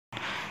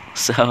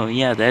So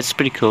yeah, that's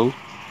pretty cool.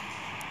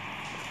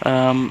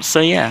 So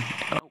yeah.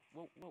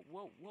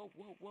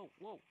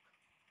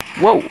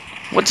 Whoa!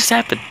 What just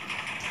happened?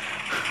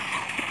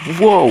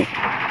 Whoa!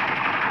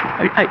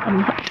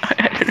 I'm not.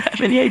 I don't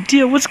have any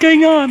idea what's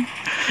going on.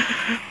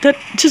 That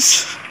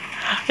just.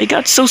 I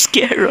got so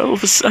scared all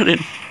of a sudden.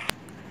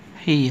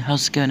 Hey,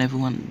 how's it going,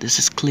 everyone? This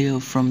is Cleo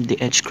from the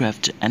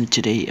EdgeCraft, and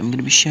today I'm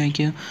gonna be showing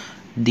you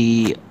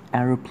the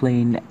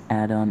Aeroplane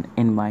add-on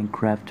in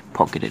Minecraft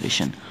Pocket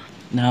Edition.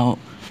 Now,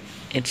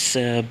 it's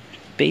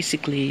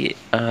basically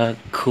a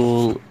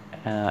cool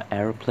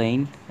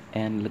aeroplane,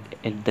 and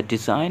the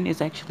design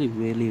is actually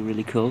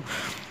really cool.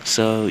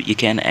 So you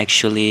can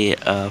actually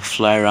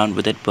fly around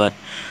with it, but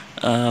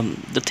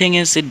the thing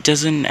is, it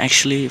doesn't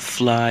actually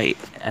fly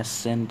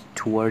ascend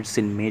towards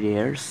in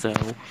midair. So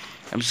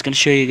I'm just gonna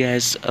show you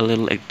guys a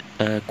little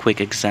quick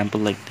example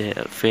like the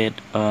fit,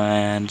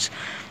 and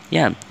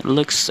yeah, it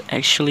looks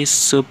actually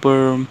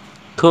super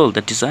cool.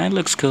 The design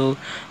looks cool,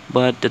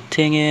 but the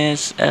thing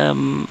is,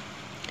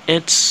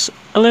 it's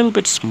a little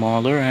bit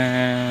smaller,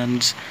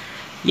 and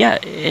yeah,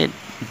 it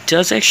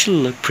does actually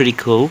look pretty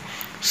cool.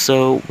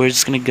 So we're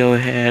just gonna go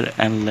ahead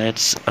and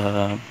let's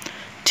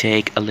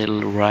take a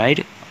little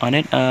ride on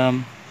it.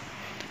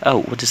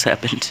 Oh, what just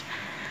happened?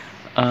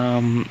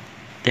 um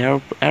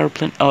the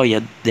aeroplane, oh yeah,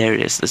 there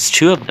it is. There's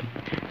two of them.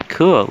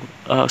 Cool.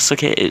 So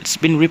okay, it's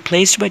been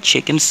replaced by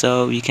chicken,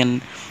 so you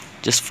can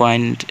just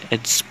find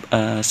it's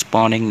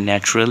spawning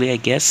naturally, I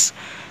guess.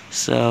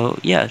 So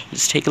yeah,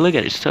 let's take a look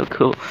at it. It's so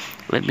cool.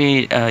 Let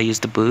me use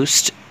the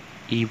boost.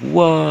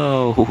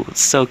 Whoa,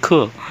 so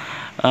cool.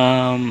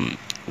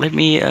 Let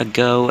me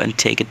go and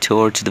take a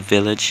tour to the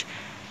village.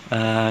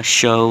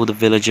 Show the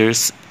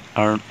villagers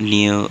our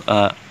new.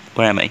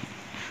 Where am I?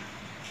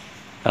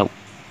 Oh,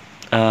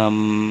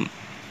 um,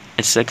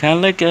 it's kind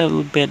of like a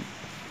little bit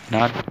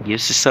not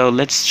used to. So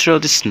let's throw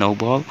the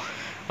snowball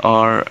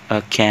or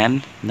a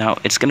can. Now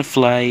it's gonna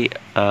fly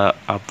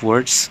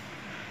upwards,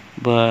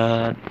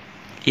 but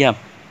yeah,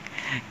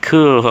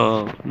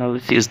 cool. Now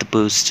let's use the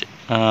boost.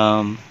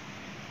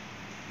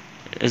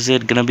 Is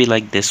it gonna be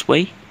like this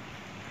way?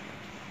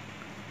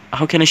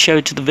 How can I show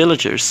it to the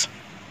villagers?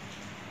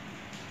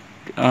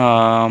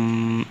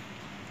 Um,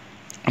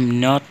 I'm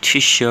not too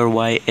sure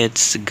why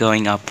it's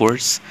going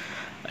upwards.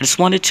 I just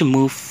wanted to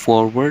move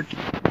forward,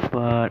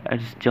 but I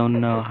just don't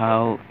know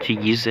how to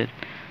use it.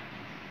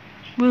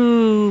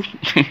 Woo!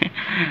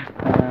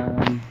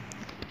 um,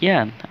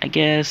 yeah, I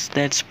guess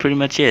that's pretty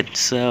much it.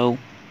 So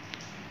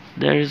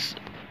there's,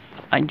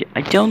 I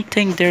don't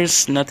think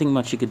there's nothing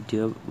much you could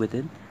do with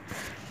it.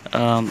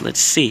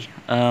 Let's see.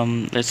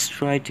 Let's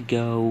try to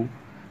go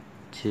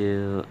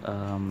to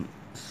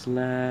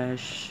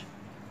slash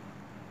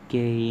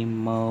game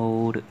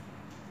mode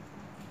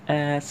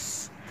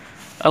S.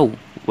 Oh,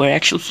 we're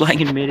actually flying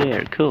in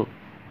midair. Cool.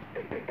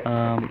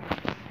 Um,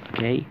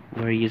 okay,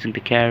 we're using the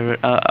carrot.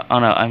 Oh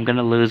no, I'm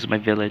gonna lose my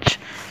village.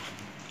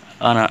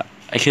 Oh no,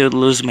 I could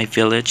lose my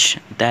village.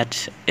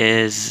 That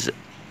is,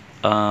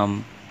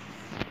 um,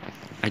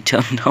 I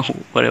don't know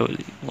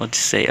what to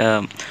say.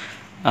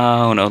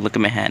 Oh no, look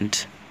at my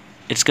hand.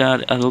 It's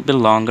got a little bit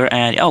longer,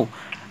 and oh,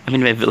 I'm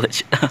in my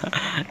village.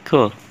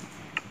 Cool.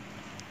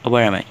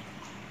 Where am I?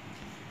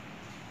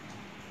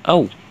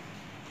 Oh.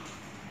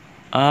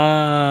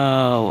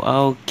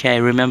 Oh,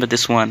 okay. Remember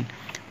this one.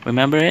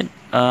 Remember it?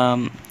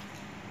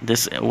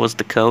 This was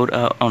the code.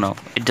 Oh no,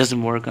 it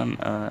doesn't work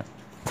on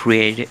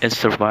creative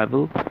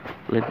survival.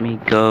 Let me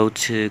go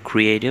to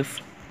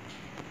creative.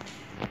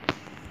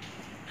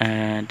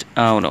 And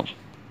oh no,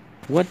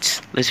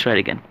 what? Let's try it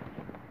again.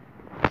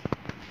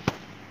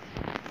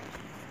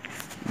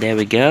 There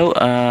we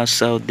go.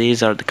 So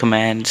these are the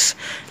commands: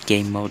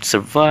 game mode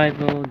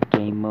survival,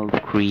 game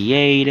mode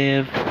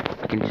creative.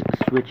 You can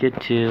just switch it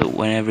to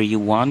whenever you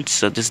want.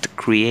 So this is the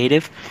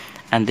creative,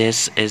 and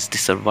this is the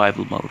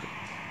survival mode.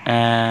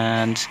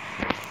 And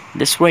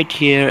this right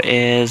here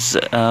is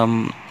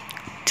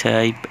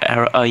type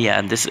arrow. Oh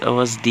yeah, this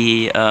was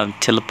the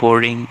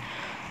teleporting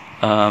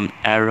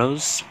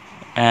arrows,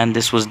 and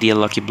this was the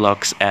lucky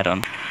blocks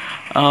add-on.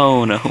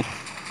 Oh no.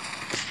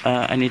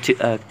 I need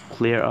to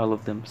clear all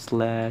of them.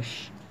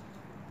 Slash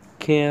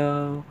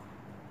kill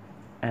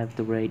at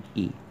the rate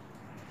E.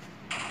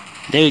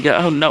 There you go.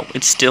 Oh no,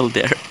 it's still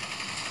there.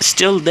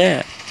 Still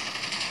there.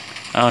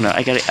 Oh no,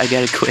 I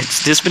gotta quit.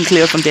 This has been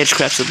Cleo from the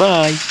EdgeCraft. So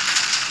bye.